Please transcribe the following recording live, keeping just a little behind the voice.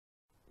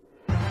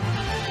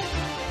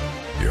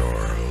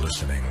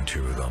listening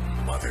to the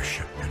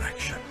Mothership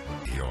Connection,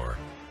 your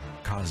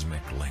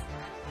cosmic link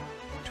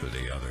to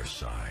the other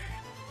side.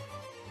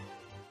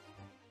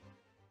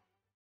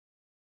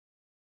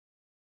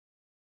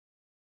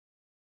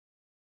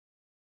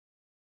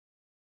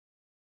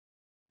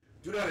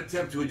 Do not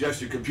attempt to adjust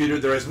your computer.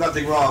 There is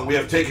nothing wrong. We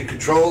have taken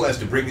control as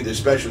to bring you this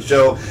special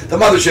show. The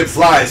Mothership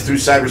flies through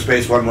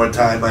cyberspace one more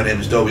time. My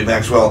name is Dobie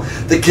Maxwell,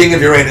 the King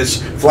of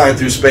Uranus, flying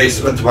through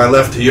space. And to my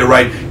left, to your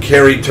right,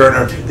 Carrie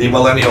Turner, the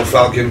Millennial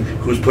Falcon,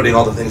 who's putting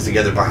all the things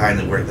together behind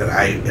the work that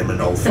I am an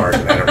old fart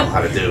and I don't know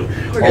how to do.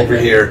 Over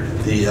here,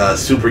 the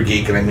super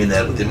geek, and I mean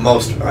that with the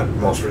most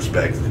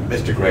respect,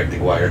 Mr. Greg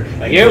DeGuire.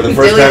 Thank you. For the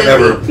first time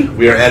ever,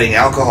 we are adding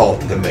alcohol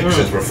to the mix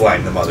as we're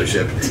flying the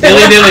Mothership.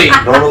 Dilly.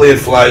 Normally it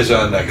flies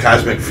on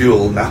cosmic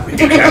fuel. Now we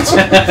got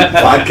some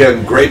vodka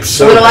and grape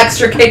soda. A little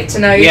extra cake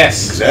tonight.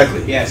 Yes.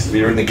 Exactly. Yes.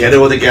 We are in the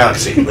ghetto of the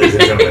galaxy, ladies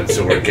and gentlemen.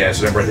 So we're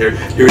gassing up right here.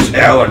 Here's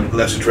Al,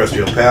 our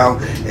extraterrestrial pal.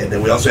 And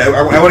then we also have,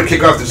 I want to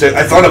kick off and say,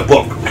 I found a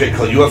book, okay,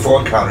 called UFO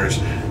Encounters.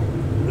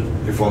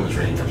 Your phone is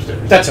ringing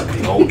upstairs. That's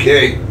okay.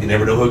 Okay. You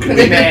never know who it could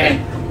be.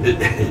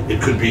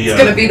 It could be... It's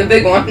going to be the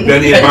big one.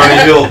 Benny and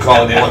Barney Hill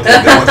calling. They want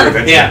their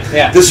adventure.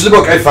 Yeah. This is a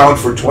book I found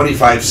for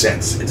 25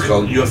 cents. It's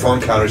called UFO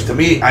Encounters. To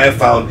me, I have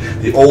found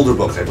the older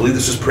books. I believe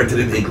this is printed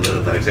in England.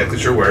 I'm not exactly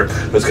sure where.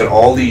 But it's got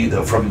all the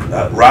from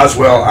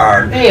Roswell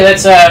on... Hey,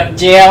 that's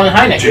J. Allen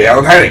Hynek. J.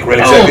 Allen Hynek, right,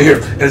 exactly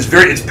here. And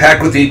it's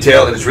packed with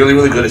detail, and it's really,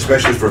 really good,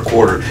 especially for a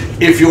quarter.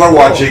 If you are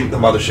watching the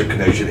Mothership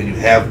Connection and you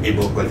have a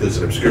book like this,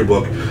 an obscure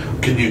book,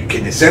 can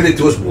you send it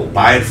to us? We'll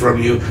buy it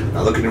from you. I'm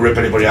not looking to rip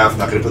anybody off. I'm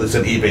not going to put this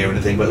on eBay or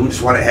anything, but we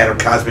just want to add a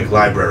cosmic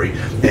library.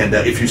 And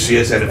if you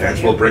see us at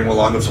events, we'll bring them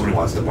along. If somebody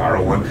wants to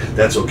borrow one,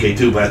 that's okay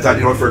too. But I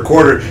thought, for a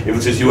quarter, if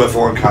it says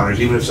UFO Encounters,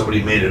 even if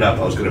somebody made it up,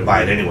 I was going to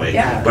buy it anyway.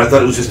 Yeah. But I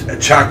thought it was just a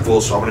chock full,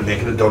 so I'm going to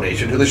make it a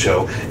donation to the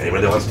show.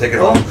 Anybody that wants to take it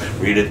home,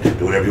 read it,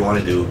 do whatever you want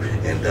to do,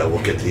 and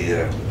we'll get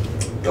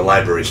the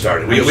library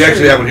started. We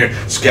actually have one here,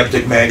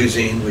 Skeptic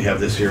Magazine. We have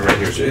this here, right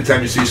here. So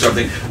anytime you see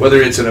something,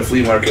 whether it's in a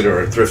flea market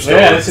or a thrift store.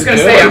 Yeah, I was going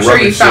to say, I'm sure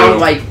you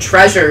found like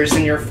treasures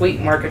in your flea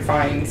market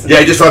finds. Yeah,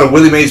 I just found a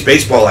Willie Mays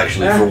baseball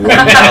actually for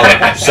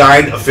 $1.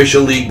 Signed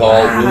official league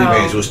ball, Willie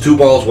Mays. It was 2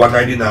 balls,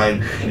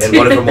 $1.99, and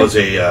one of them was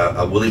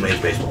a Willie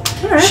Mays baseball.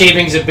 Right.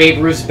 Shavings of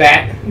Babe Ruth's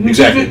bat.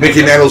 Exactly.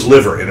 Mickey Mantle's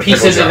liver in a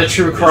Pieces of the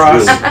True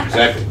Cross.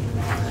 Exactly.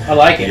 I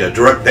like it. Yeah,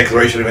 Direct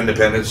Declaration of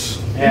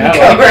Independence. Yeah,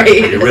 I like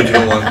it. The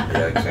original one.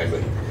 Yeah,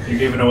 exactly. You're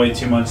giving away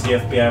too much. The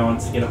FBI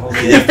wants to get a hold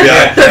of The you. FBI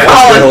wants to get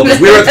hold of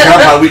us. We're at the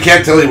compound. We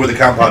can't tell you where the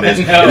compound is.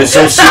 No. It is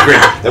so secret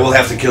that we'll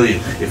have to kill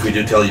you if we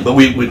do tell you. But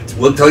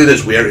we'll tell you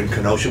this. We are in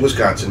Kenosha,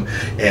 Wisconsin,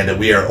 and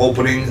we are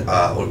opening...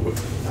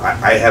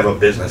 I have a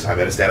business. I've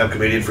been a stand-up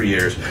comedian for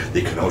years.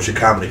 The Kenosha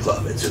Comedy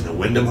Club. It's in the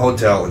Wyndham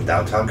Hotel in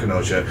downtown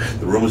Kenosha.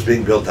 The room is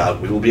being built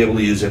out. We will be able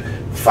to use it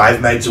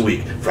 5 nights a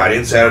week. Friday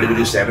and Saturday we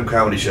do stand-up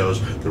comedy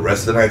shows. The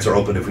rest of the nights are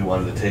open if we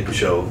wanted to tape a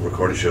show,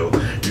 record a show.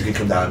 You can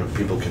come down and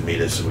people can meet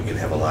us and we can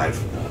have a live,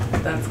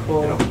 That's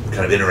cool.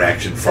 kind of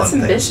interaction, fun That's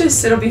thing.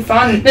 ambitious. It'll be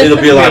fun. It'll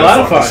be a lot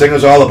of fun. This thing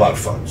is all about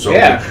fun. So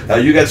Yeah. now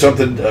you got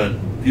something.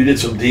 You did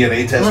some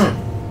DNA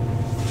testing.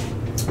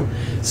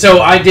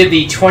 So I did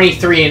the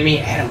 23andMe.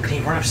 Adam, can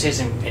you run upstairs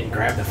and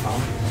grab the phone?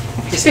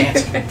 Just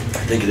answer. I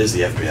think it is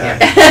the FBI.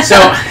 Yeah. So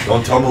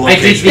Don't tell them the I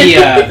did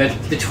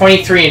location. the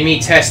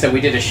 23andMe test that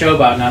we did a show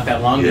about not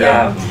that long ago.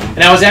 Yeah.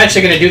 And I was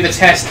actually going to do the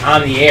test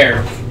on the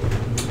air,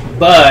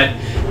 but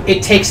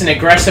it takes an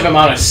aggressive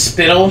amount of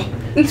spittle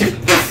to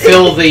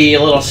fill the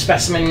little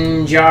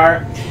specimen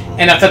jar,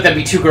 and I thought that'd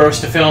be too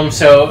gross to film.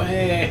 So, all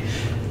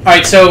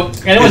right. So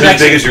and it was as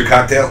actually big as your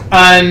cocktail.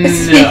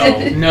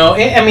 no.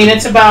 I mean,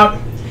 it's about.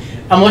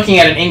 I'm looking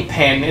at an ink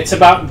pen. It's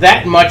about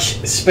that much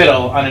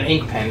spittle on an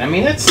ink pen. I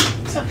mean, it's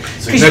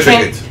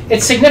Significant.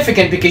 It's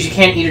significant because you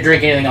can't eat or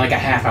drink anything like a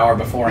half hour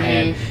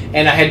beforehand.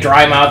 And I had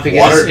dry mouth because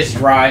Water? it's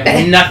dry.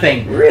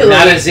 Nothing. Really?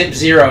 Not a zip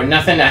zero.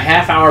 Nothing. A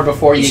half hour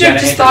before You you should gotta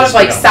have just enter thought the of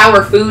like spittle.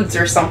 sour foods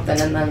or something,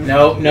 and then.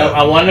 No.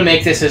 I wanted to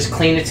make this as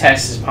clean a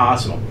test as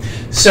possible.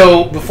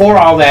 So before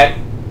all that,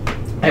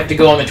 I have to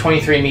go on the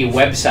 23andMe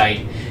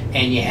website,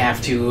 and you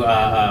have to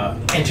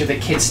enter the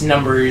kit's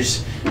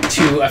numbers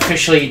to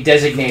officially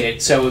designate it,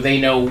 so they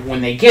know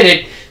when they get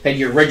it that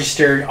you're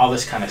registered, all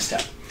this kind of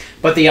stuff.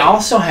 But they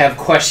also have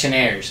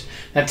questionnaires.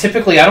 Now,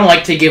 typically, I don't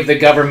like to give the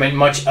government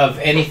much of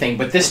anything,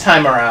 but this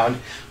time around,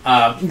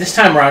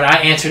 I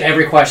answered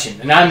every question,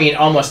 and I mean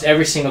almost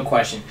every single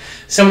question.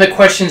 Some of the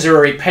questions are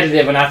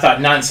repetitive, and I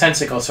thought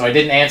nonsensical, so I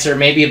didn't answer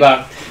maybe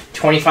about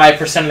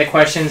 25% of the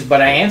questions,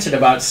 but I answered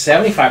about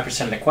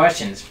 75% of the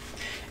questions.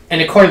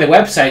 And according to the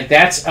website,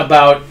 that's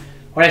about,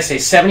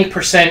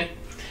 70%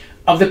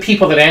 of the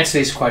people that answer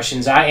these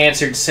questions. I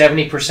answered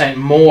 70%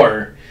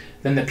 more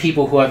than the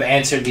people who have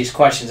answered these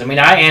questions. I mean,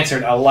 I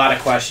answered a lot of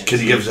questions.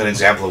 Can you give us an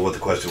example of what the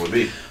question would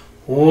be?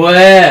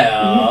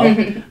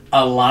 Well,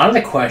 a lot of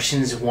the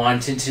questions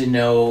wanted to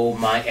know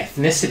my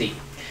ethnicity,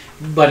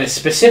 but a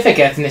specific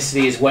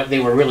ethnicity is what they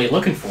were really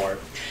looking for.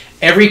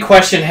 Every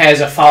question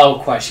has a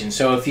follow-up question.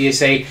 So if you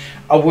say,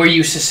 were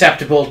you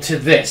susceptible to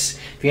this?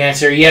 If you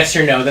answer yes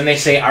or no, then they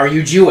say, are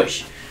you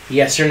Jewish?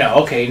 Yes or no.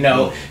 Okay,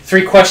 no.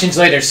 3 questions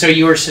later. So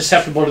you were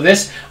susceptible to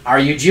this. Are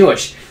you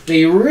Jewish?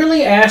 They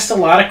really asked a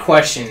lot of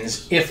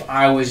questions if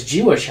I was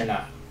Jewish or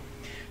not.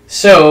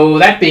 So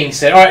that being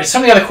said, all right,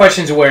 some of the other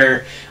questions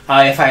were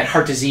if I had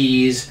heart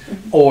disease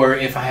or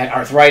if I had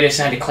arthritis.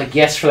 I had to click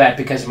yes for that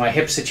because of my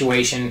hip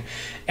situation.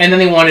 And then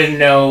they wanted to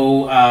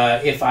know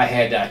if I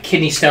had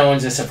kidney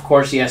stones. And so, of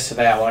course, yes to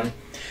that one.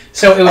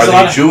 So it was a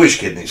lot of Jewish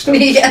kidney stones?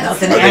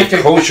 Yes. Are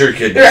they kosher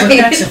kidney stones? But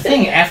that's the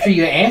thing. After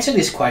you answer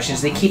these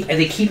questions, they keep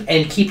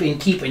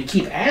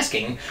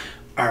asking,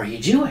 "Are you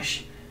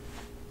Jewish?"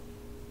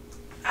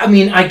 I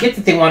mean, I get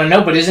that they want to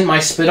know, but isn't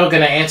my spittle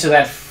going to answer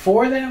that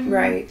for them?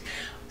 Right.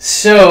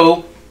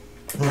 So,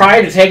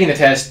 prior to taking the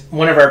test,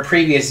 one of our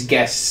previous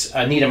guests,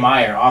 Anita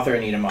Meyer, author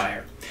Anita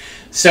Meyer.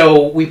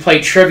 So we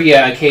played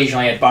trivia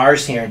occasionally at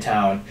bars here in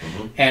town,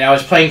 and I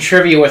was playing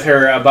trivia with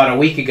her about a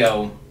week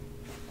ago,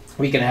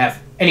 week and a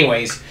half.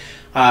 Anyways,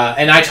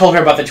 and I told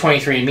her about the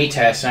 23andMe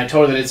test, and I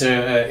told her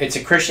that it's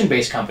a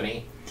Christian-based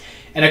company,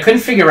 and I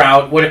couldn't figure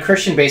out what a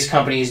Christian-based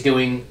company is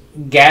doing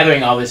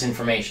gathering all this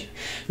information.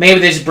 Maybe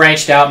this is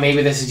branched out,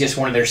 maybe this is just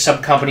one of their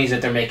sub-companies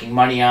that they're making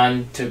money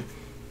on to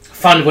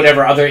fund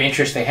whatever other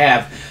interest they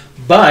have.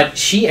 But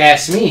she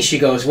asked me, she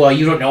goes, "Well,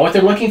 you don't know what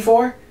they're looking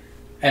for?"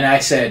 And I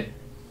said,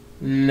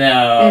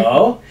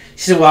 "No."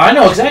 She said, "Well, I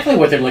know exactly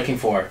what they're looking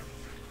for.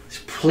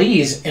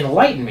 Please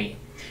enlighten me."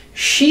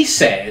 She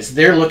says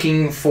they're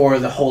looking for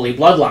the Holy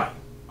Bloodline.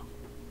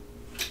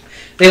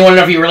 They want to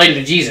know if you're related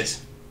to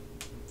Jesus.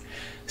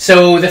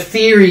 So the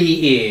theory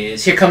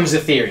is, here comes the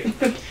theory.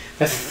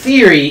 The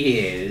theory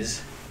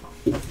is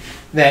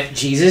that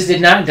Jesus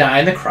did not die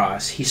on the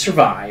cross. He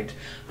survived.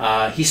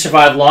 He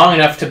survived long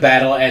enough to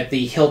battle at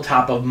the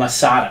hilltop of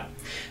Masada.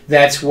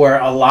 That's where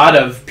a lot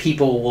of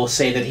people will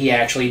say that he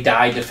actually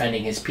died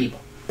defending his people.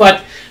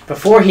 But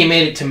before he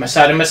made it to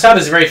Masada, Masada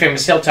is a very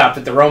famous hilltop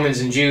that the Romans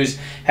and Jews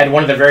had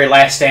one of the very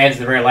last stands,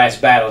 the very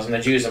last battles, and the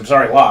Jews,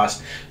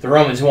 lost. The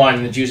Romans won,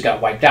 and the Jews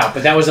got wiped out.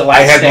 But that was the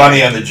last stand. I had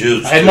money on the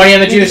Jews. I had money on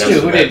the Jews,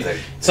 too. Who did?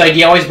 It's like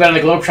you always bet on the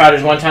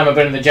Globetrotters. One time I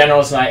bet on the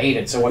Generals, and I ate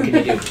it. So what can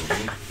you do?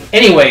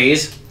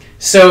 Anyways,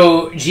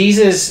 so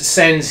Jesus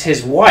sends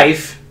his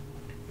wife,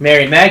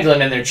 Mary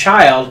Magdalene, and their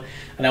child,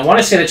 and I want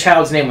to say the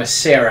child's name was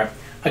Sarah.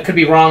 I could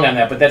be wrong on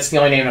that, but that's the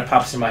only name that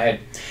pops in my head.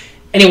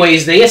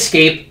 Anyways, they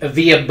escape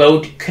via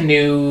boat,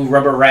 canoe,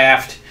 rubber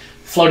raft,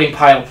 floating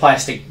pile of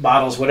plastic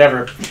bottles,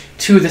 whatever,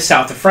 to the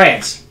south of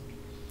France.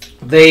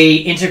 They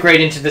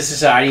integrate into the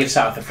society of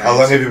South of France. How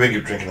long have you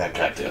been drinking that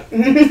cocktail?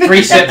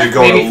 3 sips, You're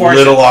going maybe a 4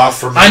 little sips. off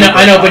from. I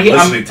know, but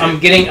I'm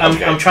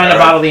I'm trying to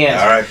bottle the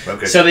answer. All right,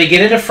 okay. So they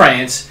get into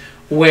France,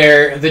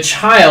 where the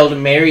child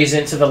marries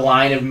into the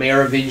line of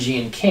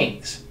Merovingian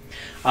kings.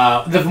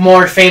 The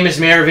more famous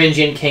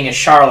Merovingian king is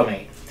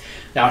Charlemagne.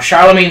 Now,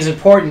 Charlemagne's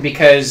important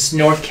because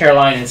North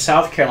Carolina and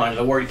South Carolina,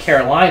 the word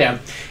Carolina,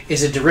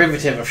 is a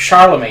derivative of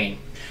Charlemagne.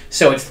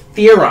 So it's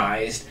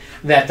theorized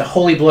that the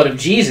holy blood of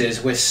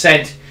Jesus was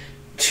sent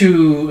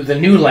to the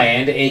new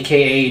land,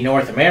 a.k.a.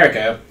 North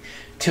America,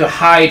 to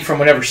hide from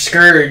whatever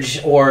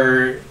scourge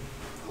or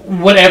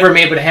whatever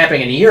may have been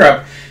happening in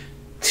Europe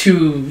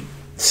to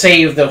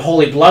save the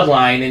holy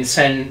bloodline and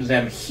send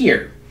them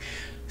here.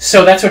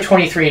 So that's what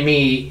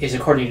 23andMe is,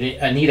 according to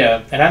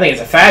Anita, and I think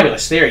it's a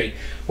fabulous theory.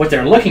 What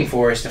they're looking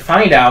for is to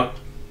find out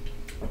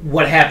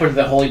what happened to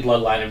the holy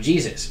bloodline of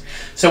Jesus.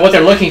 So what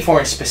they're looking for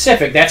in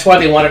specific, that's why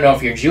they want to know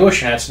if you're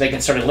Jewish or not, so they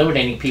can start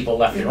eliminating people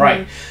left and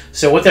right.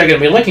 So what they're going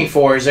to be looking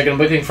for is they're going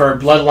to be looking for a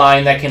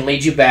bloodline that can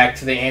lead you back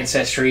to the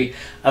ancestry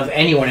of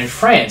anyone in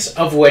France,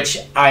 of which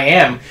I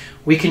am.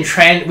 We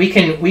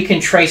can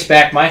trace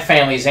back my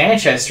family's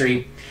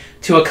ancestry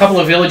to a couple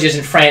of villages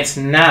in France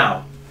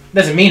now.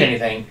 Doesn't mean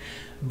anything,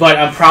 but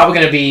I'm probably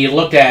going to be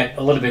looked at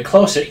a little bit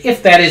closer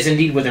if that is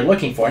indeed what they're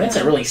looking for. And it's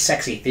a really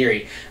sexy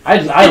theory.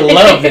 I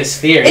love this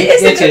theory.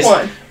 It is a good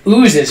one.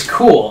 Oozes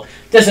cool.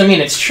 Doesn't mean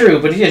it's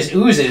true, but it just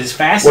oozes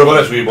fascinating. What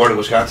about us? Were you born in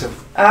Wisconsin?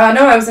 No,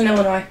 I was in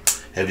Illinois.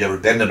 Have you ever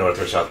been to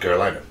North or South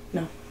Carolina?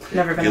 No,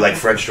 never been. You like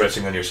French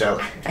dressing on your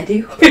salad? I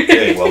do.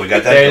 Okay, well, we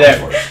got that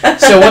going for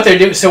us.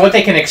 So what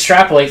they can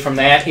extrapolate from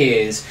that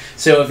is,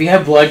 so if you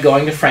have blood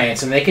going to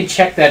France, and they can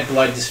check that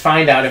blood to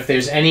find out if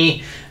there's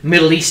any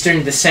Middle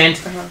Eastern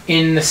descent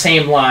in the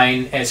same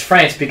line as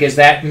France, because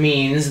that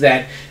means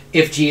that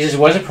if Jesus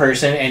was a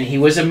person and he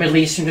was of Middle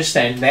Eastern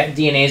descent, that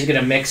DNA is going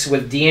to mix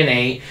with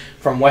DNA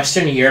from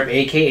Western Europe,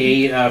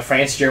 a.k.a.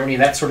 France, Germany,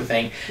 that sort of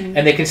thing,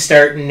 and they can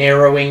start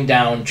narrowing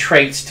down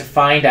traits to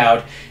find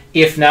out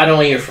if not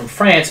only you're from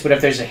France, but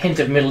if there's a hint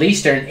of Middle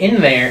Eastern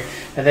in there,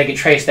 that they can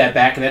trace that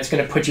back, and that's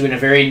going to put you in a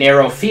very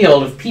narrow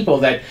field of people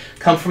that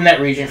come from that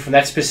region, from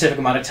that specific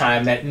amount of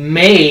time, that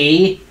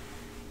may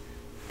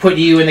put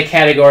you in the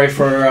category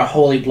for a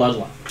holy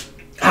bloodline.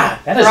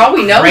 That is For all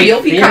we know, great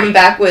you'll be theory. coming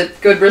back with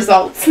good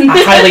results. I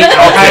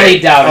highly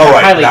doubt it. All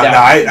right. Highly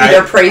doubt it. Be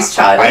their praise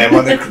child. I am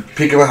on the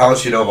peak of the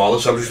house, of all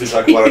the subjects we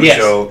talk about on Yes.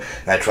 the show,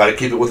 and I try to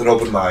keep it with an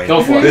open mind.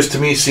 Go for it. This to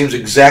me seems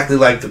exactly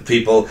like the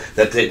people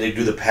that they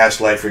do the past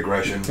life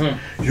regression.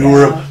 You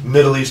were a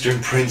Middle Eastern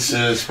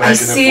princess back I in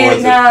the see fourth.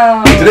 it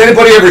now. Did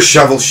anybody ever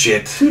shovel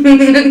shit?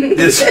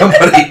 Did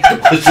somebody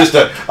was just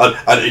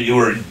you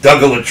were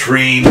dug a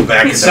latrine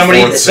back in the fourth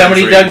Somebody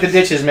century? dug the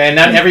ditches, man.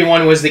 Not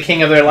everyone was the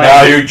king of their life.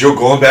 Now you're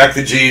going back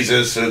to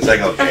Jesus, and it's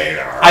like, okay.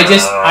 I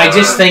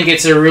just think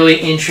it's a really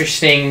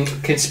interesting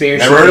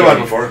conspiracy. Never heard of theory.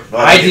 one before. No,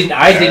 I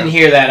didn't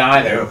hear that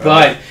either. Yeah,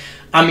 but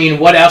I mean,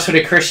 what else would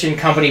a Christian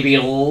company be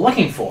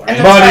looking for?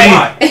 And Money.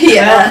 that's why-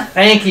 Yeah. Well,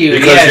 thank you.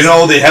 Because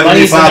yes. the Heavenly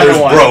Money's the Father's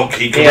number one. broke.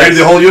 He created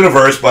the whole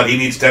universe, but he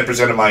needs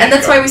 10% of my And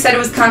that's income. why we said it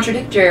was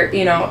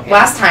contradictory,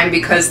 last time,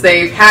 because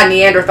they've had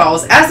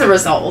Neanderthals as a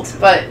result.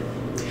 But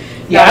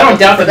Yeah, I don't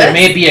doubt for that there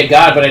this. may be a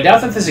God, but I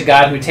doubt that there's a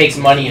God who takes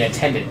money in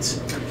attendance.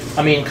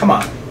 I mean, come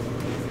on.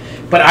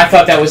 But I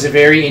thought that was a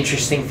very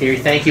interesting theory.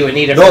 Thank you,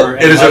 Anita, No, for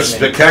it is a enlightening.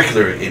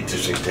 spectacular,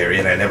 interesting theory,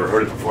 and I never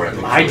heard it before. I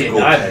think it's I really didn't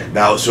cool. either.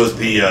 Now, so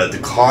the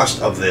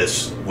cost of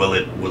this, will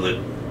it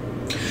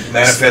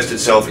manifest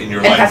itself in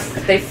your and life?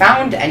 have they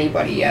found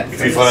anybody yet?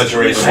 If you found out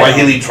you're a I don't-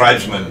 Swahili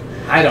tribesman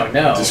I don't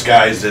know.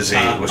 disguised as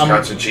a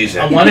Wisconsin I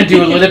cheesehead. want to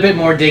do a little bit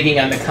more digging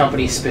on the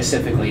company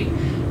specifically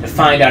to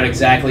find out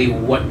exactly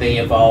what they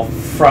evolved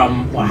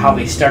from, how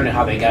they started,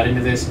 how they got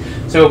into this.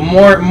 So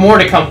more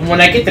to come when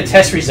I get the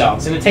test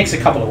results, and it takes a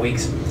couple of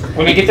weeks.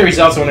 When I get the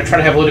results, I want to try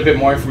to have a little bit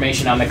more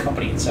information on the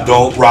company itself.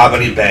 Don't rob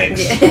any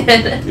banks. You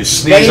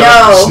They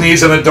know.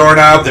 sneeze on a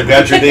doorknob, they've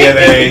got your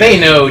DNA. They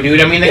know,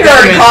 dude. I mean, the You're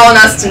already government, calling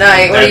us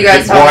tonight. What are you guys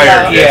It's talking wired.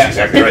 about? Yes, Yeah.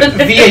 exactly right.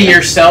 via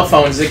your cell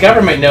phones, the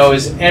government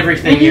knows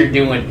everything you're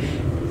doing.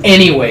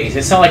 Anyways,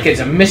 it's not like it's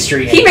a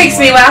mystery. He makes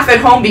me anymore. laugh at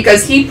home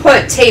because he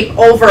put tape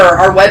over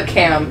our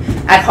webcam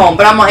at home.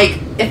 But I'm like,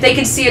 if they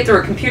can see it through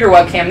a computer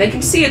webcam, they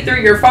can see it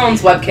through your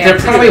phone's webcam. They're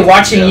probably too.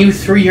 watching Yeah. you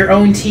through your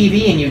own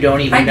TV, and you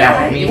don't even know.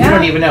 I mean, yeah. you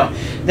don't even know.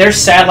 There's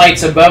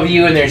satellites above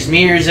you, and there's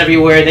mirrors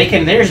everywhere.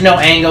 There's no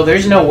angle.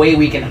 There's no way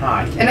we can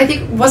hide. And I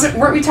think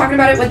weren't we talking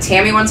about it with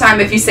Tammy one time?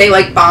 If you say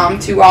like bomb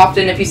too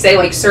often, if you say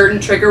like certain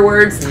trigger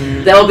words,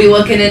 they'll be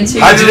looking into.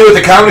 How'd you do with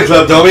the comedy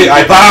club, Dobie?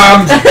 I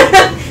bombed.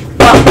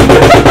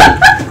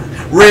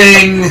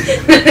 Ring.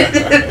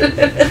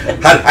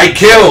 I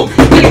killed.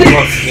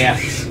 Yeah.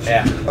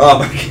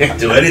 I can't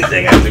do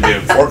anything. I have to be a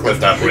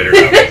forklift operator now.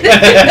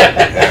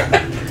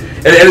 Yeah.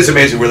 And it is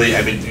amazing, really.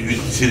 I mean, you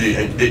see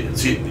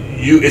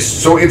it's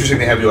so interesting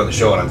to have you on the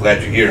show, and I'm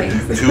glad you're here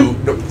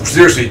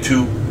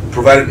to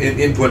provide an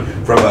input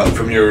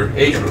from your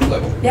age group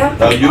level. Yeah.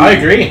 Now, I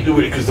agree.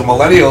 Because the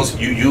millennials,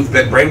 you've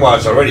been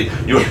brainwashed already.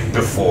 You were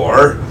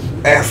before,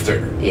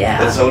 after. Yeah.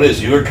 That's how it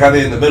is. You were kind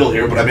of in the middle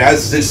here, but I mean,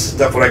 this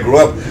stuff when I grew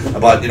up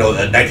about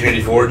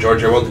 1984,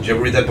 George Orwell. Did you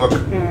ever read that book?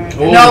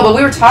 No, but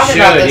we were talking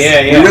about this.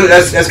 Yeah. You really,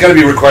 that's got to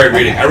be required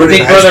reading. I read it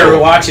Big in high Brother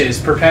school. watches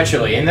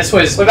perpetually, and this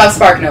was What about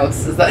Spark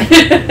Notes? Is that?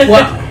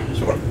 well.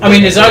 I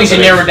mean, as long as you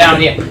narrow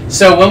down, yeah.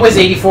 So when was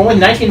 84? When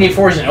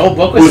 1984 is an old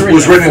book? Was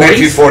written in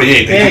 40s?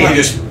 1948. Yeah. He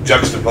just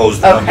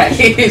juxtaposed the numbers.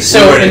 Okay.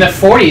 So in the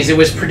 40s, it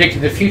was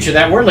predicted the future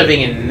that we're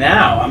living in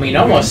now. I mean,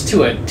 almost to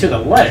the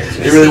letter.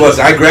 It really was.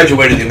 I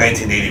graduated in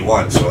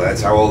 1981, so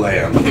that's how old I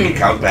am. You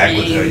count back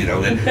with, I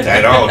know,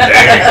 dang, oh my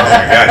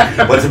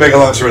God. But to make a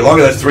long story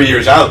longer, that's 3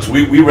 years out. So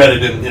we read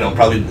it in,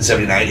 probably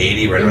 79,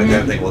 80, right around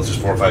that. I think, well, it's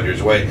just 4 or 5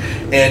 years away.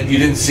 And you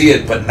didn't see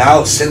it, but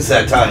now, since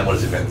that time, what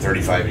has it been,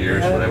 35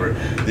 years, whatever,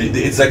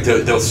 it's like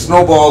the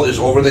snowball is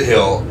over the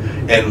hill,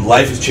 and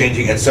life is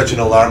changing at such an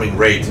alarming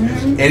rate.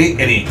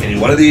 Any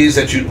one of these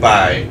that you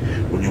buy,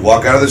 when you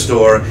walk out of the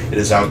store, it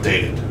is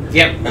outdated.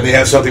 Yep. And they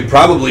have something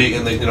probably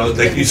in the,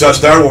 like you saw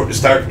Star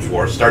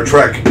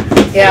Trek.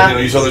 Yeah.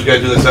 You saw those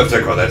guys do that stuff. It's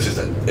like, oh, that's just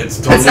it's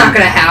totally. It's not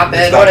gonna happen.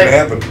 It's not gonna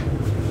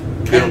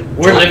happen.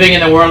 We're living in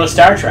the world of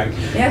Star Trek.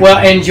 Yeah. Well,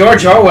 and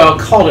George Orwell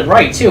called it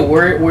right too.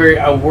 We're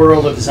a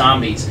world of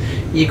zombies.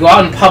 You go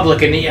out in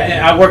public, and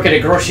I work at a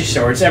grocery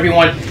store. It's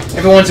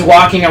everyone's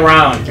walking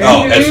around.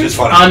 Oh, it's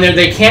funny. On there,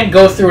 they can't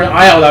go through an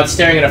aisle without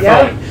staring at a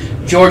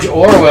phone. George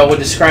Orwell would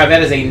describe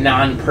that as a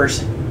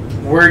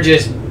non-person. We're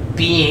just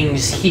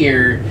beings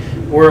here.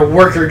 We're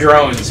worker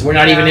drones. We're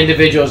not even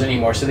individuals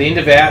anymore. So the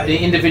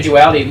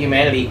individuality of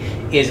humanity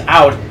is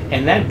out,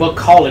 and that book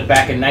called it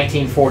back in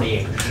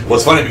 1948. Well,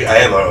 it's funny. I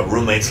have a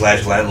roommate /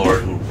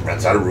 landlord who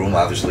rents out a room,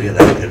 obviously, and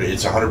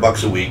it's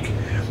 $100 a week.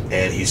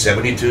 And he's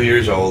 72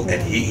 years old,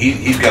 and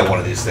he's got one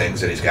of these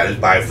things, and he's got his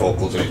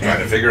bifocals, and he's trying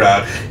to figure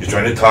out, he's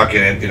trying to talk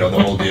in it, the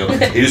whole deal.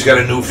 He just got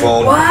a new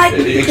phone. What?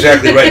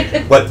 Exactly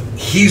right. But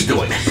he's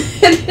doing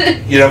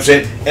it. You know what I'm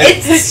saying? And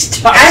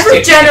It's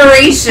every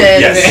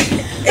generation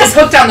is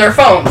hooked on their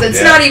phones.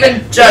 It's not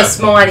even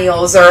just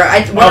millennials or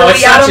what are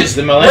it's we? not just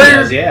the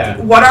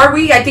millennials. What are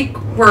we? I think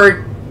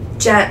we're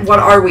What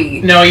are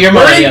we? No, you're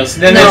millennials.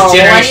 Then No, there's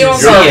Generation millennials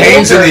Z. You're are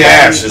pains in older the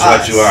ass than is what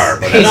us. you are.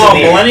 But Pains No, in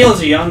the ass.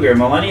 millennials are younger.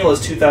 Millennial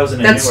is 2000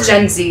 and That's newer.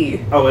 Gen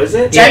Z. Oh, is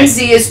it? Yeah. Gen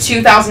Z is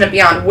 2000 and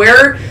beyond.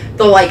 We're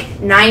the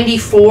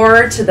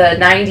 94 to the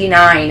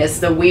 99 is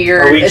the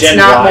weird. Are we It's Gen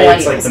not Y? millennials.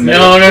 It's like the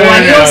No.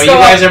 Millennials You go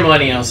guys up- are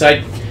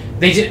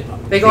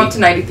millennials. They go up to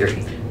 93.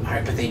 All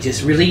right, but they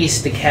just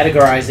released the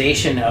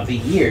categorization of the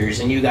years,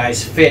 and you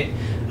guys fit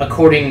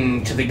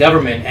according to the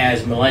government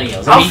as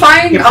millennials. I'll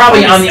find- You're I'll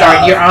probably find on the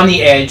stuff. you're on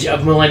the edge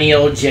of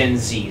millennial Gen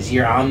Zs.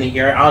 You're on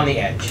the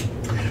edge.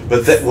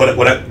 But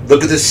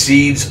look at the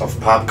seeds of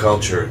pop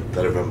culture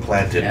that have been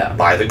planted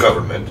by the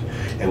government.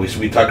 And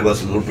we talked about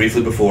this a little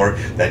briefly before,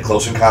 that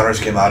Close Encounters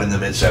came out in the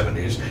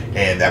mid-'70s,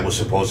 and that was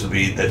supposed to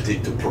be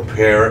to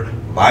prepare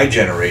my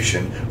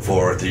generation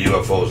for the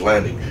UFOs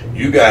landing.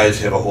 You guys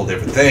have a whole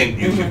different thing.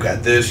 You've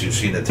got this, you've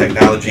seen the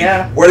technology.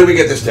 Yeah. Where did we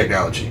get this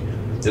technology?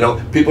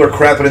 People are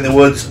crapping in the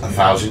woods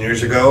 1,000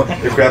 years ago.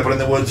 They're crapping in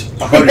the woods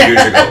 100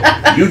 years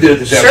ago. You did it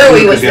this afternoon.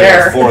 Shirley was because you had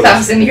there about 4 of those.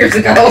 1,000 years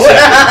ago.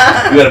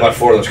 Exactly. You had about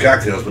 4 of those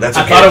cocktails, but that's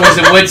I okay. thought it was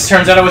the woods.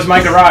 Turns out it was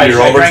my garage.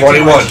 You're I over drank too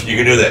 21. much. You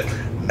can do that.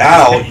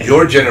 Now,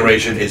 your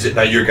generation,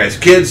 now your guys'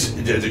 kids,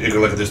 you can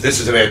look at this. This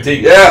is an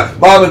antique. Yeah,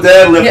 mom and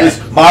dad left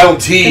this Model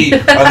T on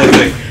the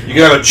thing. You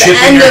can have a chip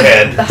in your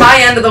head. The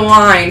high end of the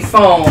line,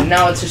 foam.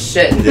 Now it's just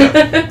shit.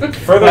 Yeah.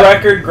 For the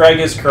record, Greg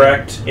is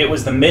correct. It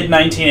was the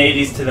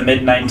mid-1980s to the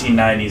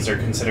mid-1990s are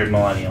considered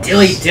millennials.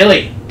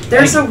 Dilly.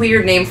 There's a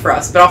weird name for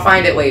us, but I'll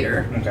find it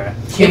later. Okay.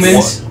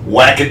 Humans.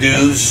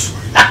 Wackadoos.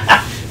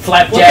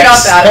 Flapjacks. Look it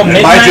up, Adam.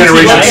 Well, My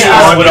generation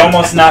mid-1990s would spawned-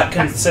 almost not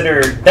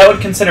consider... That would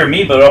consider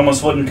me, but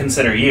almost wouldn't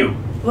consider you.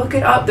 Look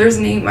it up. There's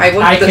a name.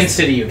 I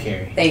consider you,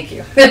 Carrie. Thank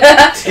you.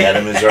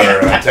 Adam is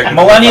our technical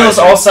Millennials,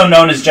 advisor. also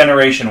known as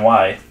Generation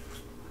Y.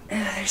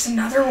 There's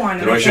another one. I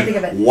Generation, can't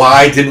think of it.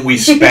 why didn't we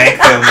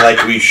spank them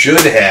like we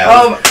should have?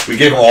 Oh. We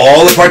gave them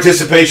all the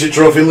participation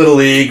trophy in Little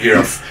League. You're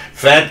a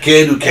fat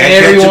kid who can't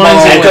catch a Everyone's ball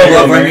a with a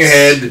glove on winner. your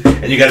head,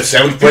 and you got a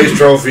 7th place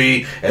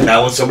trophy. And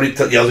now when somebody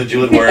yells at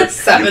you at work, you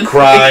 7th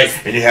cry,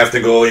 place. and you have to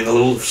go in a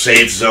little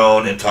safe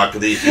zone and talk to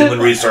the human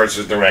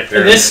resources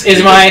director. This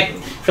is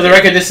for the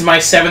record, this is my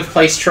 7th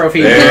place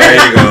trophy. There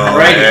you go.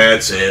 Right.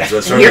 That's it. So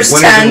it's sort Here's of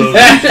winners 10. and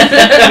losers.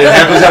 It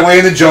happens that way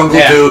in the jungle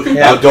Yeah, too. yeah.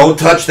 Now don't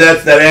touch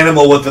that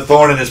animal with the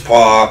thorn in his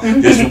paw.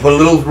 Just put a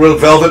little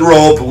velvet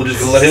rope, and we're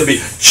just gonna let him be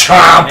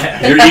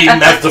chomped. You're eating.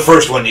 That's the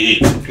first one you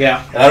eat.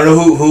 Yeah. And I don't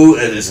know who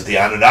is it. The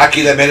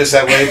Anunnaki that made us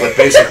that way, but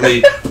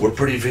basically we're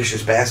pretty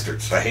vicious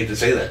bastards. I hate to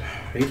say that.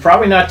 You're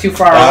probably not too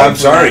far away. I'm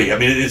sorry. I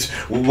mean, it's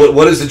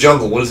what is the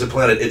jungle? What is the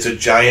planet? It's a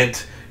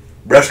giant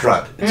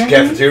restaurant. It's a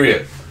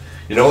cafeteria.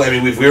 I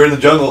mean, if we were in the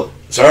jungle,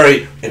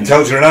 sorry,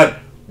 intelligent or not,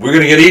 we're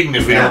going to get eaten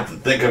if we don't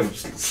think of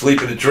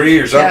sleep in a tree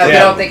or something. Yeah, we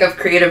don't think of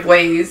creative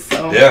ways.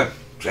 So. Yeah,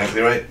 exactly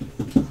right.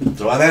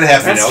 So on that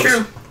happy That's note.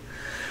 true.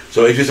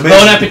 So it's just amazing.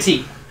 Bon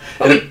appetit.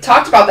 But we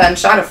talked about that in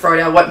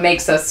Schadenfreude, what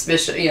makes us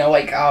vicious,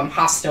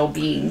 hostile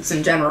beings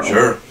in general.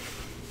 Sure.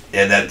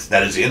 And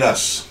that is in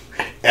us.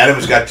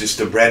 Adam's got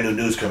just a brand new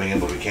news coming in,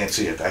 but we can't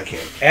see it. I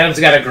can't. Adam's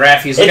got a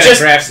graph. He's It got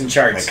just- graphs and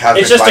charts.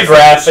 It's just a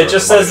graph. It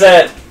just says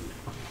that,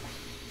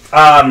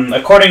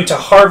 according to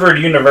Harvard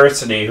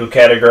University, who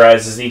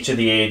categorizes each of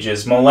the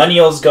ages,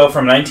 millennials go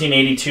from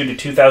 1982 to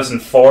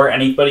 2004.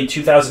 Anybody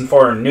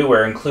 2004 or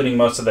newer, including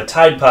most of the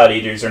Tide Pod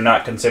eaters, are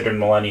not considered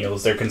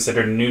millennials. They're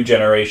considered a new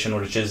generation,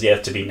 which is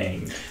yet to be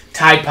named.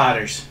 Tide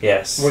Podders.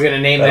 Yes. We're going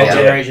to name that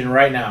generation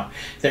right now.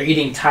 They're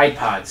eating Tide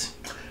Pods.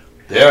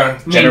 They are.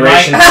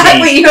 Generation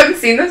Wait, T. you haven't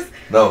seen this?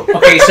 No.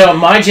 Okay, so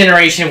my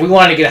generation, if we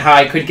wanted to get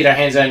high, couldn't get our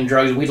hands on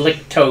drugs, we'd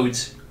lick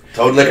toads.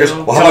 Toad lickers.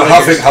 Well, how Toad about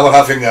lickers.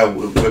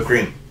 huffing whipped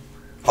cream?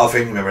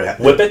 Huffing, remember that?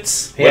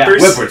 Whippets? Yeah.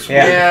 Whippers? Whippers.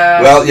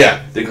 Yeah. Well,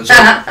 yeah.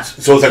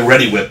 So it's like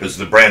Ready Whip is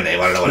the brand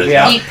name. I don't know what it is.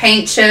 Yeah. Eat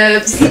paint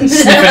chips.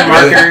 Sniffing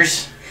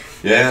markers.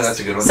 Yeah, that's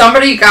a good one.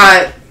 Somebody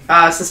got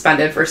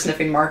suspended for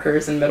sniffing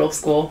markers in middle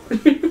school.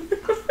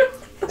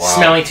 Wow.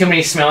 Smelling too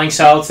many smelling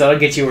salts, that'll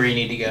get you where you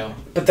need to go.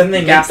 But then they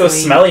make Gasoline.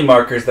 those smelly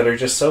markers that are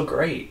just so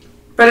great.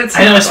 But it's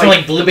I know not, it smells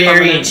like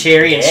blueberry and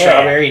cherry and Yeah.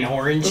 strawberry and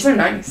orange. Those are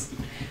nice.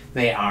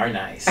 They are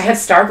nice. I had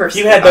Starburst. If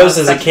you had those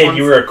as a scent kid, ones.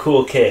 you were a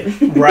cool kid.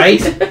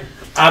 Right?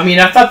 I mean,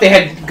 I thought they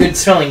had good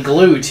smelling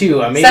glue, too.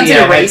 Maybe Scented I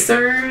had-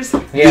 erasers.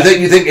 Yeah.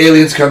 You think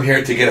aliens come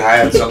here to get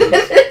high on something?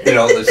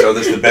 So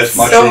this is the best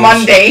mushrooms. So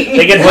mundane.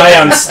 They get high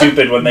on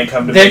stupid when they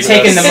come to They're visit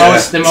taking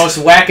us. the most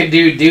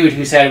wackadoo dude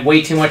who's had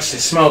way too much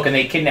to smoke, and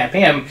they kidnap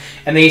him,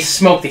 and they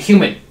smoke the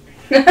human.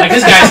 Like,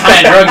 this guy's high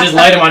on drugs, just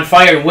light him on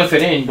fire and whiff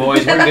it in,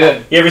 boys. We're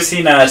good. You ever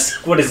seen,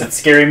 what is it,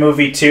 Scary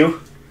Movie 2?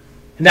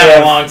 Not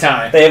Yeah. a long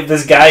time. They have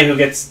this guy who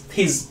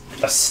he's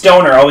a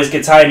stoner, always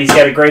gets high, and he's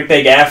got a great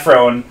big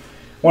afro, and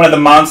one of the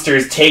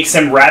monsters takes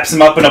him, wraps him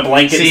up in a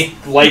blanket, See?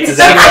 lights his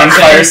See what afro I'm on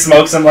fire, saying?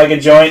 smokes him like a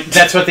joint.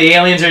 That's what the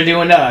aliens are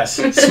doing to us.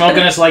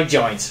 Smoking us like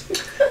joints.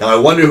 Now I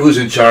wonder who's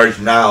in charge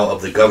now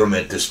of the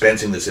government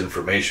dispensing this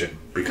information.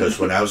 Because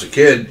when I was a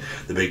kid,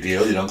 the big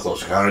deal,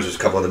 Close Encounters, there's a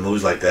couple other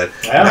movies like that.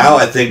 Yeah. Now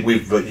I think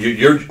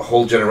your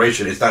whole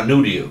generation, it's not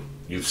new to you.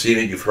 You've seen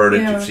it, you've heard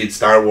it, Yeah. you've seen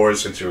Star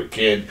Wars since you were a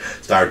kid,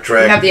 Star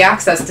Trek. You have the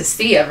access to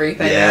see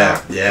everything.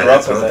 Yeah, now. yeah,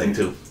 that's another thing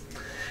too.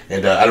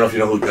 And I don't know if you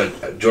know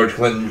who George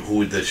Clinton,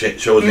 who the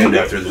show was named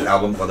after, his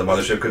album on the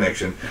Mothership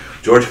Connection.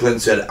 George Clinton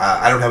said,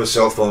 "I don't have a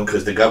cell phone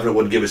because the government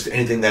wouldn't give us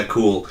anything that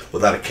cool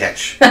without a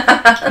catch."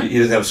 He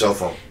doesn't have a cell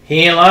phone. He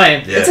ain't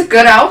lying. Yeah. It's a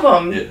good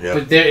album. Yeah.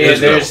 But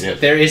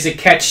there is a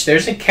catch.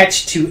 There's a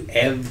catch to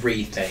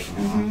everything.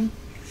 Mm-hmm.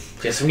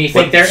 Just when you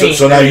think there ain't.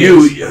 So now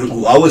you,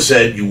 who always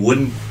said you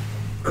wouldn't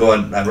go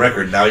on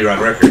record, now you're on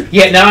record.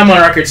 Yeah, now I'm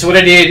on record. So what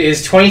I did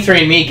is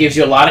 23andMe gives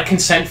you a lot of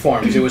consent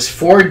forms. It was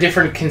 4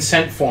 different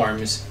consent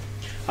forms.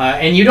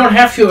 And you don't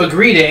have to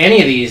agree to any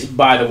of these,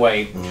 by the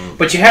way.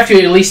 But you have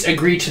to at least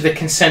agree to the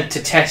consent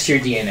to test your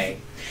DNA.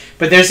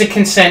 But there's a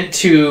consent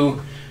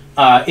to,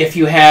 if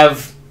you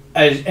have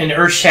an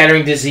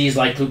earth-shattering disease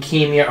like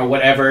leukemia or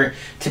whatever,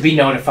 to be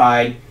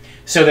notified.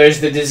 So there's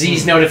the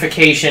disease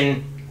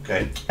notification.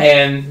 Okay.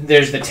 And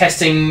there's the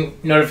testing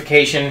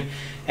notification.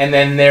 And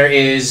then there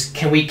is,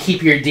 can we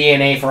keep your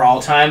DNA for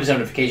all times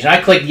notification. I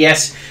clicked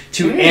yes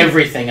to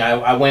everything.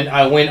 I went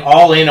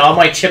all in. All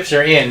my chips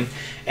are in.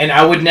 And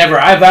I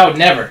vowed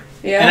never,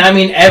 and I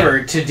mean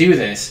ever, to do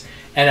this.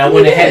 And I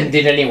went ahead and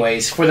did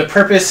anyways, for the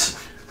purpose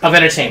of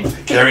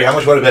entertainment. Gary, how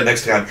much would I bet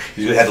next time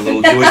he's going to have a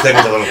little Jewish thing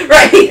with a little...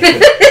 Right.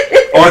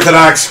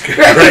 Orthodox.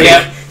 Right.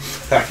 Yep.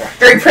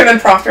 Very prim and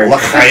proper.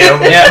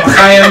 L'chaim. Yeah,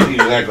 L'chaim.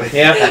 Exactly.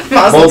 Yeah.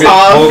 Mazel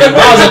tov.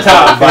 Mazel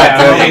tov.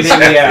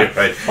 Yeah.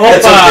 Right.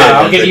 Opa,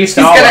 I'll get used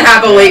to He's all going to of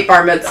have a late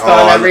bar mitzvah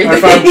and everything. Or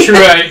if I'm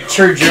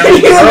true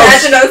German. Can you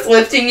imagine us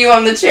lifting you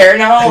on the chair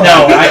now?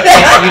 No, I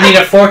can't. You need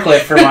a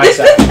forklift for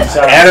myself.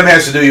 So. Adam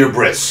has to do your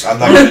bris. I'm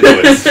not going to do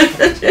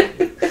it.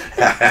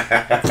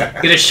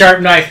 Get a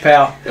sharp knife,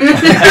 pal.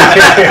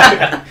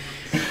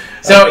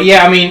 So,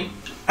 yeah, I mean,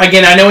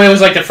 again, I know it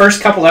was like the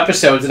first couple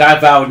episodes that I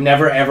vowed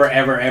never, ever,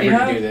 ever,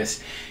 ever to do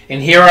this.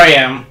 And here I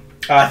am.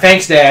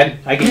 Thanks, Dad,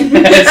 I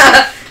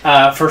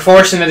guess, for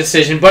forcing the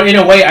decision. But in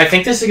a way, I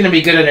think this is going to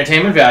be good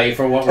entertainment value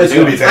for what we're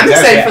doing. Be I'm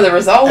excited for the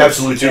results.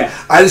 Absolutely, too.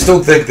 Yeah. I just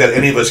don't think that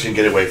any of us can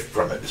get away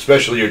from it,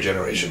 especially your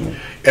generation.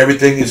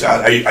 Everything is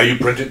on. Are you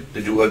printed?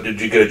 Did you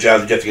get a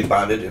job? Did you have to get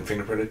bonded and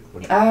fingerprinted?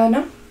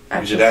 No.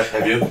 You did that?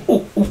 Have you?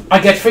 I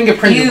got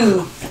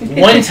fingerprinted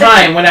one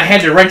time when I had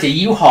to rent a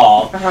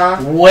U-Haul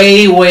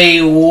way, way,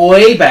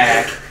 way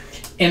back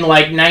in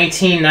like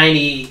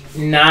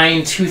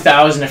 1999,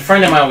 2000. A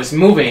friend of mine was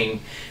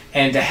moving,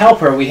 and to help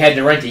her, we had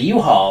to rent a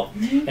U-Haul.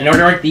 In order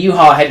to rent the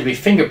U-Haul, I had to be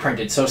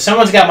fingerprinted. So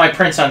someone's got my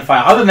prints on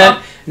file. Other than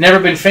that, never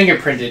been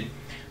fingerprinted,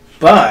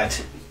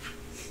 but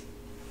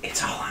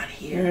it's all on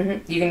here.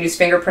 You can use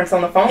fingerprints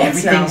on the phones.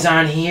 Everything's now.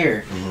 on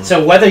here.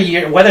 So whether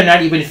or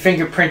not you've been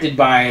fingerprinted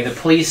by the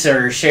police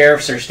or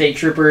sheriffs or state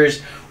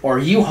troopers or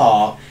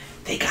U-Haul,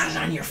 they got it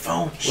on your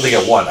phone. Well, they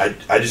got one.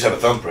 I just have a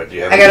thumbprint. Do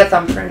you have I got a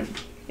thumbprint.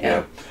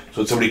 Yeah.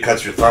 So somebody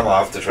cuts your thumb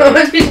off to try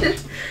to...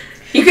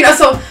 You can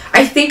also,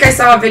 I think I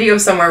saw a video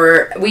somewhere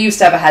where we used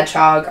to have a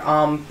hedgehog,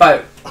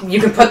 but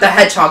you can put the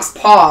hedgehog's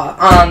paw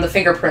on the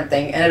fingerprint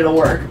thing and it'll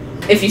work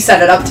if you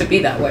set it up to be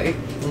that way.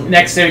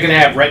 Next, they're going to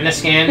have retina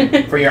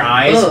scan for your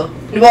eyes.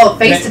 Well,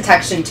 face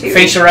detection too.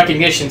 Facial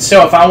recognition.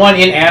 So if I want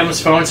in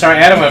Adam's phone, sorry,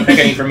 Adam, I'm going to pick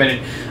on you for a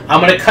minute.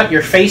 I'm going to cut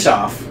your face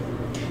off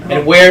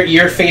and wear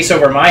your face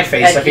over my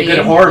face like a good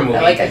horror movie.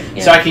 I like it,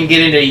 yeah. So I can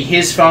get into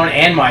his phone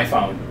and my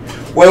phone.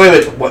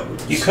 Wait. What?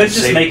 You could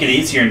just make it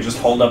easier and just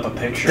hold up a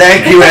picture.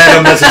 Thank you,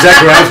 Adam. That's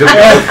exactly where I was going to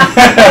go.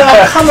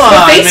 Oh, come on,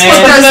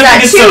 Facebook man. does that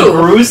It's too. so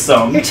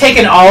gruesome. You're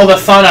taking all the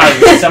fun out of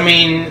this. I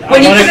mean, I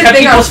When you want put to a cut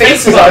thing on people's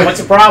faces Facebook- off. What's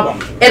the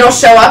problem? It'll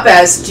show up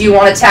as, do you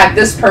want to tag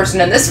this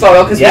person in this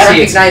photo because we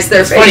recognize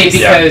their It's funny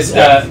face. because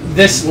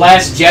this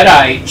Last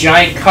Jedi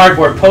giant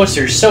cardboard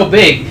poster is so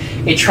big,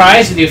 it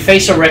tries to do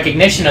facial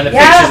recognition on the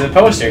pictures of the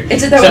poster. It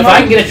did So that if with I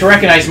mine. can get it to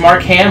recognize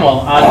Mark Hamill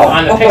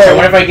on the picture,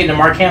 what if I get into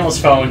Mark Hamill's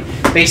phone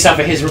based off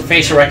of his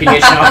facial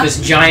recognition off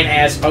this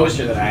giant-ass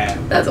poster that I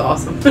have? That's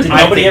awesome. Did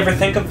nobody ever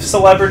think of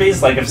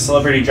celebrities? Like if a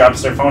celebrity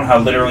drops their phone, how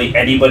literally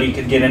anybody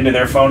could get into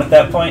their phone at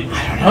that point?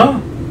 I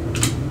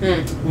don't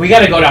know. We got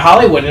to go to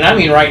Hollywood, and I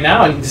mean right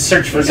now, and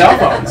search for cell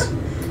phones.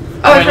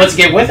 Let's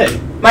get with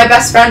it. My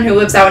best friend who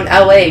lives out in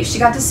LA, she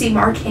got to see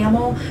Mark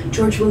Hamill,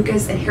 George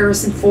Lucas, and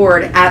Harrison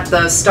Ford at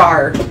the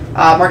Star.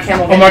 Mark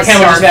Hamill. Mark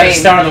Hamill just got a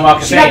star on the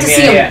Walk of She Fame. got to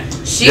see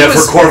him. She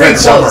was for Corvette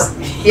close.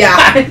 Summer.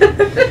 Yeah.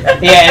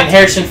 Yeah, and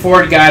Harrison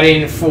Ford got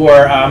in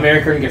for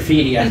American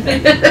Graffiti, I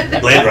think.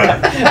 Blade Runner.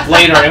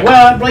 Blade Runner.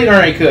 Well, Blade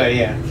Runner he could,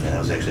 yeah. That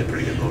was actually a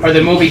pretty good movie. Or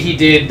the movie he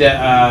did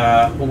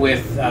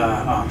with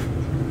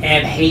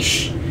Anne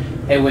Heche.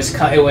 It was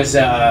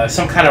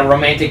some kind of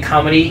romantic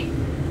comedy.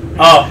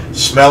 Oh,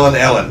 Smellin'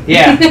 Ellen.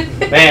 yeah,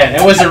 man,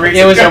 it was a weird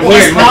Was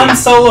Han movie.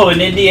 Solo in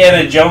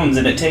Indiana Jones,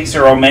 and it takes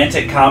a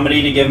romantic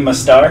comedy to give him a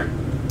star?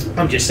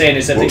 I'm just saying,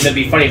 it's something that'd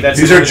be funny if that's.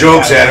 These the are movie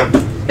jokes, that got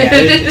it. Adam. Yeah,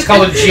 it's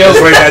called a joke.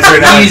 That's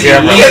right now. Easy.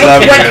 Camera. Easy.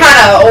 Love It you. went kind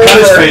of Cut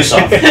his over. face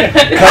off. Cut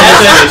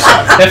his face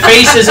off. The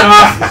face is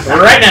off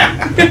right now.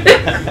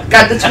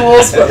 Got the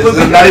tools. But It's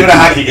not even a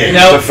hockey game.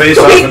 No. It's a face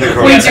off in the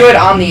corner. we do it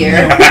on the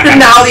air.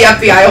 Now the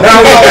FBI will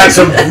Now we call got it.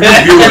 some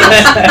reviewers.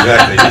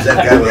 Exactly. He's that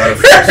guy without a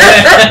face.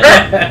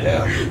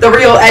 Yeah. The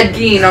real Ed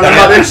Gein on the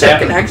Mothership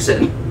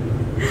Connection.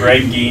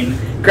 Greg Gein.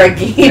 Greg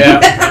Gein. Yeah,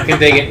 I can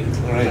dig it.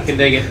 All right. I can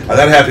dig it. Are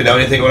that happy now?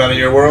 Anything going on in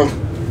your world?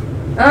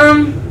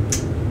 No,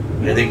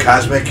 Anything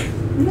cosmic?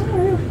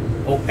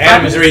 Oh,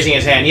 Adam is raising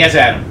his hand. Yes,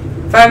 Adam.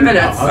 5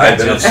 minutes. Oh, 5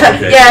 minutes.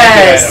 Okay.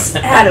 Yes,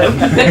 Adam.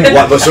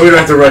 What, so we don't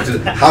have to write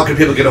it. How can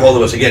people get a hold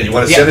of us? Again, you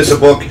want to send us a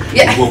book?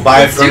 Yeah, We'll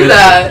buy it let's from do you.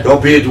 that.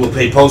 Don't pay it. We'll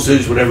pay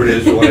postage, whatever it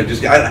is. You want to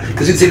just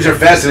because these things are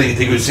fascinating. You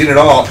think we've seen it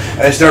all,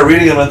 and I start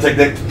reading them, and I think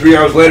that 3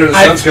 hours later the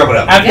sun's coming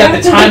up. I've got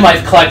the Time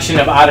Life collection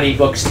of oddity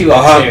books too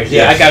upstairs.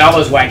 Yeah, yes. I got all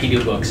those wacky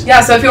do books.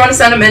 Yeah, so if you want to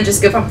send them in,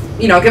 just give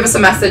us a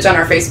message on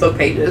our Facebook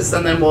pages,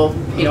 and then we'll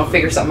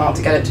figure something out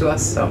to get it to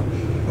us. So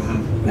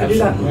we'll do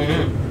that.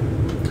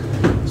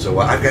 Mm-hmm. So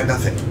I've got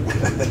nothing.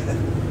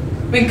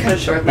 We can cut it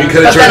short We then, can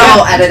cut it but short. then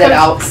I'll edit it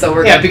out. So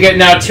we're Yeah, good. because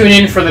now tune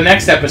in for the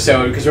next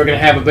episode because we're going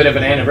to have a bit of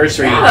an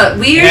anniversary. Yeah,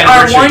 we an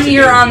are anniversary 1 to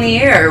year do. on the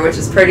air, which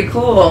is pretty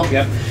cool.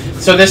 Yep.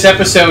 So this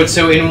episode,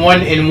 in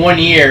one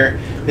year,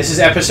 this is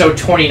episode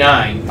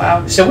 29.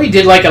 Wow, So we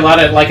did like a lot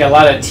of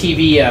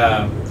TV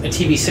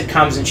TV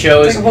sitcoms and it's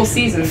shows. like a whole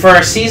season. For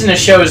a season of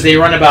shows, they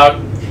run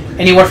about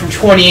anywhere from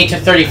 28 to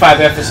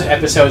 35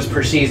 episodes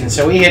per season.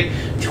 So we hit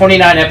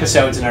 29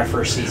 episodes in our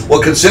first season.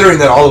 Well, considering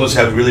that all of us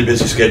have really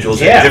busy schedules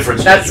Yeah, and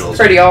different That's schedules.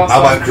 pretty awesome.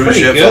 I'm on cruise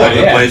Pretty ships good, all over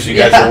the yeah. place. You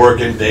guys Yeah. are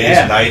working days,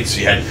 Yeah. nights.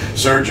 You had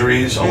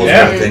surgeries, all those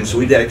Yeah. kind of things. So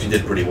we actually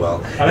did pretty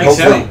well. I And think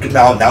so. hopefully,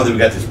 now that we've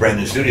got this brand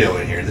new studio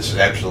in here, this is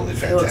absolutely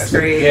It looks fantastic.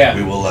 great. Yeah.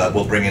 We will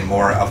we'll bring in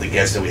more of the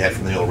guests that we had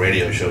from the old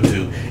radio show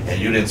too. And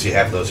you didn't see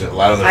half of those. A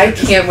lot of them I are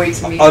just can't wait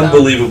to meet them.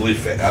 unbelievably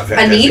fantastic.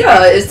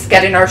 Anita is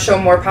getting our show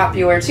more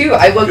popular too.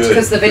 I looked Good,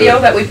 because the video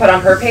good. that we put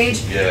on her page,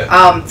 Yeah.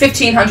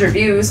 1,500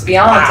 views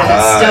beyond, and Wow.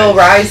 it's still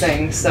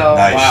rising. So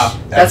Nice. Wow.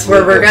 that's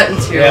where we're Absolutely.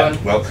 getting to. Yeah.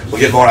 And Well, we'll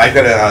get more. I've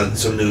got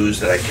some news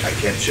that I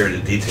can't share the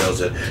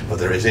details of, but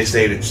there is a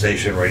radio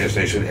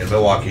station in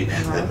Milwaukee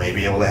that may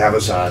be able to have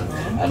us on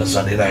a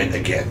Sunday night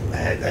again.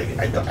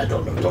 I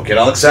don't know. Don't get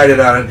all excited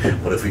on it,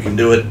 but if we can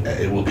do it,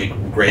 it will be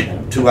great.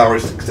 2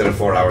 hours instead of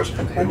 4 hours.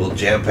 Okay. We will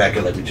jam pack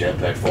it like we jam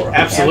packed 4 hours.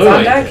 Absolutely. Hands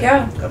on deck,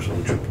 yeah.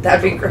 Absolutely true.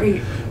 That'd be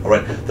great. All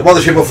right, the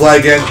Mothership will fly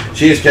again.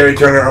 She is Carrie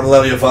Turner. I'm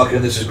Lelia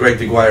Falcon. This is Greg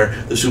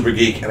DeGuire, the Super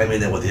Geek, and I mean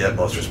that with the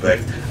utmost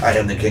respect. I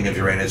am the King of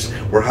Uranus.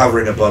 We're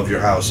hovering above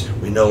your house.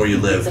 We know where you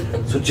live,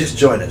 so just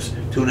join us.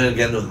 Tune in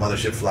again to the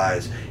Mothership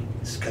Flies.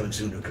 It's coming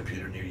soon to a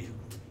computer.